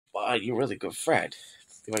you're a really good friend.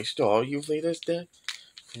 Do I still you read this there?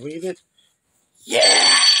 Read it?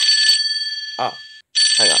 Yeah! Oh,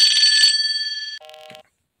 hang on.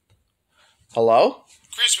 Hello?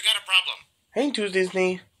 Cris, we got a problem. Hey, Toon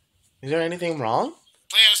Disney. Is there anything wrong?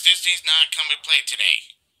 Playhouse Disney's not coming to play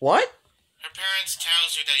today. What? Her parents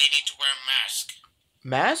tells her that you need to wear a mask.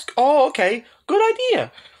 Mask? Oh, okay. Good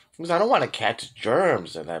idea. Because I don't want to catch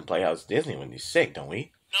germs and then Playhouse Disney when he's sick, don't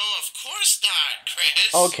we? No, of course not,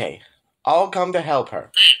 Cris. Okay. I'll come to help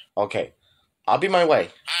her. Great. Okay. I'll be my way.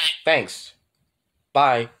 Bye. Thanks.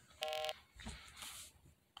 Bye.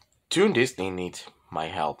 Toon Disney needs my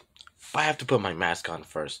help. But I have to put my mask on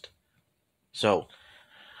first. So.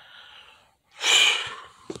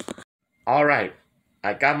 Alright.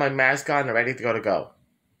 I got my mask on and ready to go.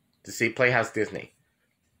 To see Playhouse Disney.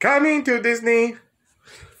 Coming to Disney!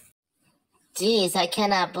 Geez, I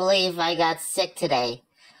cannot believe I got sick today.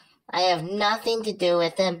 I have nothing to do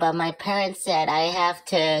with it, but my parents said I have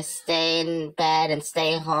to stay in bed and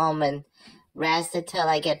stay home and rest until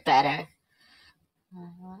I get better.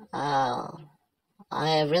 Oh,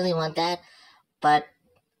 I really want that, but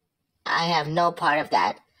I have no part of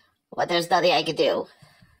that. But there's nothing I can do.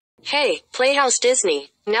 Hey, Playhouse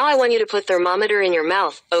Disney. Now I want you to put thermometer in your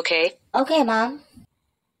mouth, okay? Okay, Mom.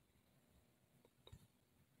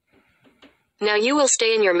 Now you will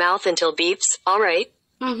stay in your mouth until beeps, alright?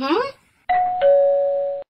 Mm-hmm.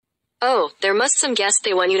 Oh, there must some guest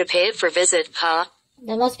they want you to pay it for visit, huh?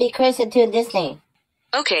 There must be Cris and Toon Disney.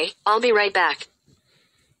 Okay, I'll be right back.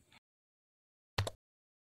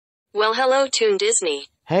 Well, hello, Toon Disney.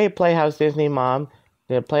 Hey, Playhouse Disney, Mom.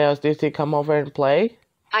 Did Playhouse Disney come over and play?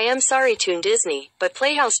 I am sorry, Toon Disney, but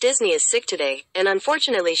Playhouse Disney is sick today, and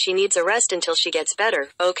unfortunately she needs a rest until she gets better,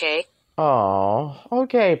 okay? Oh,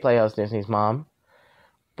 okay, Playhouse Disney's mom.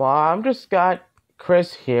 Well, I'm just got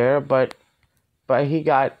Cris here, but he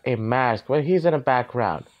got a mask. Well, he's in the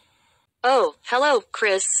background. Oh, hello,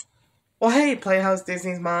 Cris. Well, hey, Playhouse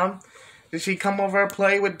Disney's mom. Did she come over and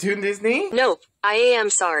play with Toon Disney? Nope, I am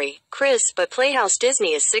sorry, Cris, but Playhouse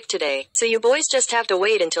Disney is sick today, so you boys just have to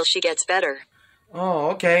wait until she gets better. Oh,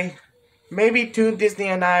 okay. Maybe Toon Disney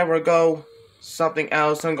and I will go something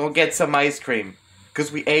else and go get some ice cream.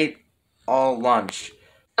 Because we ate all lunch.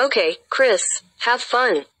 Okay, Cris, have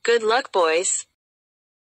fun. Good luck, boys.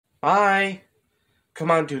 Bye.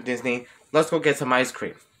 Come on, Toon Disney. Let's go get some ice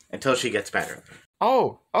cream until she gets better.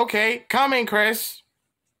 Oh, okay. Coming, Cris.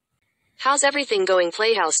 How's everything going,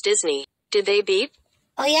 Playhouse Disney? Did they beep?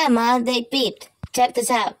 Oh yeah, Mom, they beeped. Check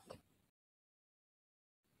this out.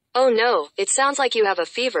 Oh no, it sounds like you have a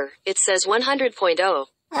fever. It says 100.0.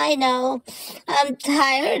 I know. I'm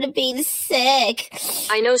tired of being sick.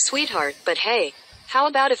 I know, sweetheart, but hey, how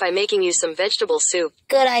about if I'm making you some vegetable soup?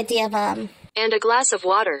 Good idea, Mom. And a glass of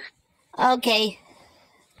water. Okay.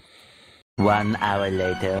 1 hour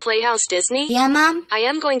later. Playhouse Disney? Yeah, Mom? I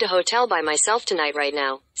am going to hotel by myself tonight right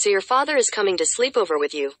now, so your father is coming to sleep over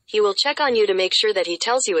with you. He will check on you to make sure that he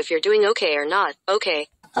tells you if you're doing okay or not, okay?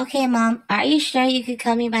 Okay, Mom. Are you sure you could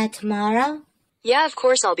call me back tomorrow? Yeah, of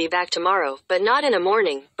course I'll be back tomorrow, but not in the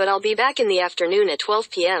morning, but I'll be back in the afternoon at 12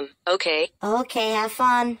 p.m., okay? Okay, have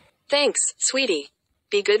fun. Thanks, sweetie.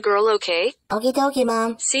 Be good girl, okay? Okie dokie,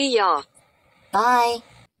 Mom. See ya. Bye.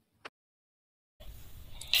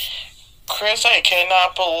 Cris, I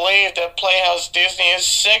cannot believe that Playhouse Disney is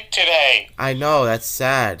sick today. I know, that's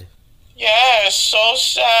sad. Yeah, it's so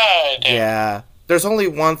sad. Yeah. There's only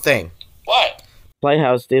one thing. What?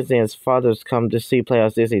 Playhouse Disney and his father's come to see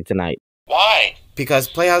Playhouse Disney tonight. Why? Because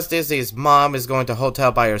Playhouse Disney's mom is going to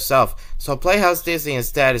hotel by herself, so Playhouse Disney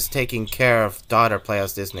instead is taking care of daughter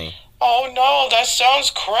Playhouse Disney. Oh no, that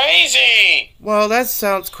sounds crazy. Well, that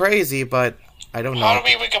sounds crazy, but I don't know. How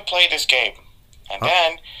do we can play this game? And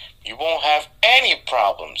then you won't have any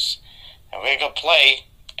problems. And we can play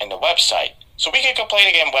in the website. So we can go play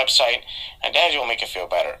the game website, and then you'll make it feel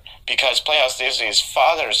better. Because Playhouse Disney's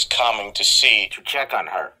father is coming to check on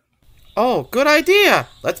her. Oh, good idea.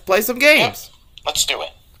 Let's play some games. Yep. Let's do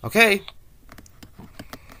it. Okay.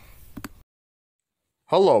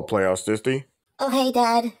 Hello, Playhouse Disney. Oh, hey,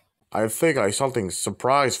 Dad. I think I have something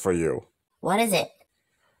surprise for you. What is it?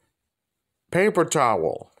 Paper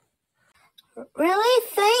towel. Really?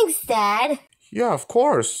 Thanks, Dad. Yeah, of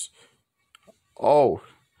course. Oh,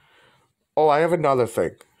 I have another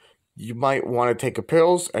thing. You might want to take a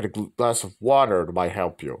pills and a glass of water that might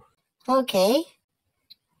help you. Okay.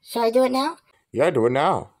 Shall I do it now? Yeah, do it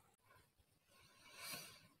now.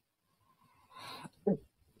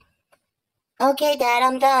 Okay, Dad,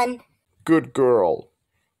 I'm done. Good girl.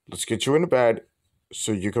 Let's get you into bed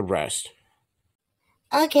so you can rest.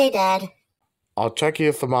 Okay, Dad. I'll check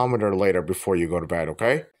your thermometer later before you go to bed,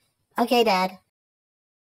 okay? Okay, Dad.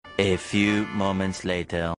 A few moments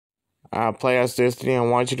later. Playhouse Disney, I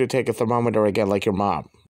want you to take a thermometer again like your mom.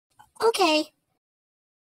 Okay.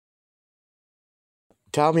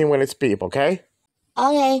 Tell me when it's beep, okay?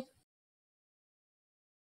 Okay.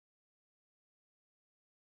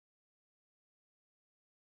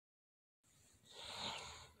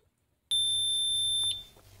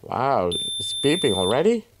 Wow, it's beeping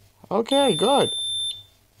already? Okay, good.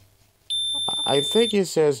 I think it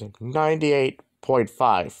says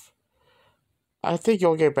 98.5. I think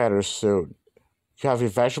you'll get better soon. You have your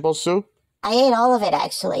vegetable soup? I ate all of it,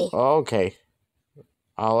 actually. Okay.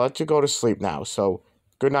 I'll let you go to sleep now, so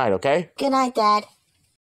good night, okay? Good night, Dad.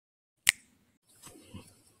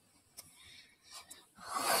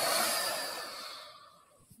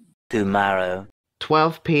 Tomorrow.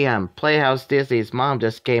 12 p.m. Playhouse Disney's mom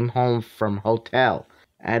just came home from hotel.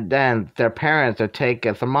 And then their parents are take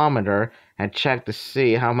a thermometer and check to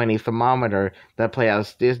see how many thermometer that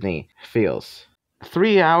Playhouse Disney feels.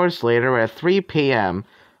 3 hours later at 3 p.m.,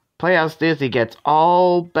 Playhouse Disney gets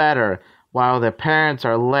all better while their parents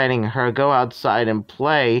are letting her go outside and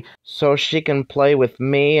play so she can play with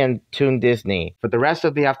me and Toon Disney for the rest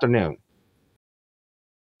of the afternoon.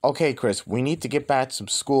 Okay, Cris, we need to get back to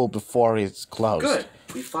school before it's closed. Good.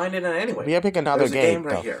 We find it anyway. We gotta pick another There's a game,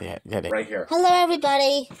 right though. here. Yeah, right here. Hello,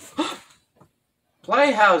 everybody.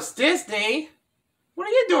 Playhouse Disney? What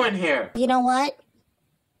are you doing here? You know what?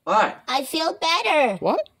 What? I feel better.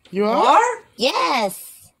 What? You are?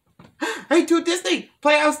 Yes. Hey, Toon Disney!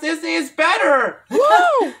 Playhouse Disney is better!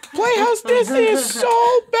 Whoa! Playhouse Disney is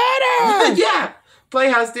so better! Yeah!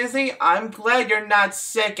 Playhouse Disney, I'm glad you're not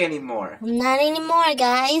sick anymore. Not anymore,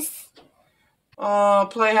 guys. Oh,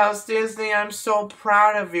 Playhouse Disney, I'm so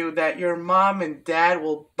proud of you that your mom and dad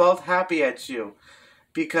will both happy at you.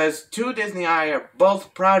 Because Toon Disney and I are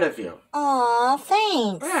both proud of you. Aw,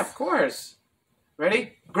 thanks. Yeah, of course.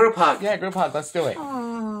 Ready? Group hug. Yeah, group hug, let's do it. Aww.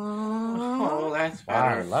 Oh, that's Wow, I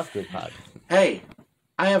better. love group hug. Hey,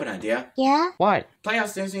 I have an idea. Yeah? What?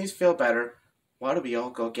 Playhouse Disney's feel better. Why don't we all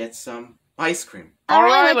go get some ice cream? All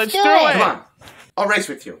right, let's do it. Come on. I'll race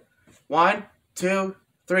with you. 1, 2,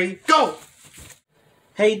 3, go!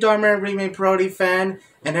 Hey, Dormer, Remake Brody fan,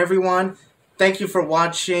 and everyone. Thank you for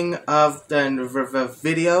watching of the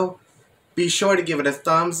video. Be sure to give it a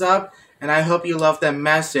thumbs up, and I hope you love that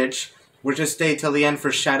message. We'll just stay till the end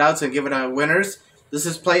for shoutouts and give it our winners. This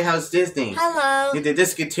is Playhouse Disney. Hello. They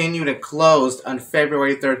discontinued and closed on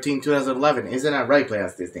February 13, 2011. Isn't that right,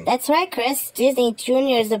 Playhouse Disney? That's right, Chris. Disney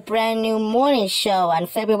Junior is a brand new morning show on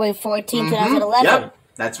February 14, 2011. Yep,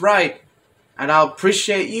 that's right. And I'll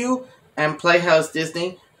appreciate you and Playhouse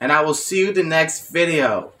Disney, and I will see you the next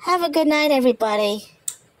video. Have a good night, everybody.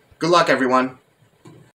 Good luck, everyone.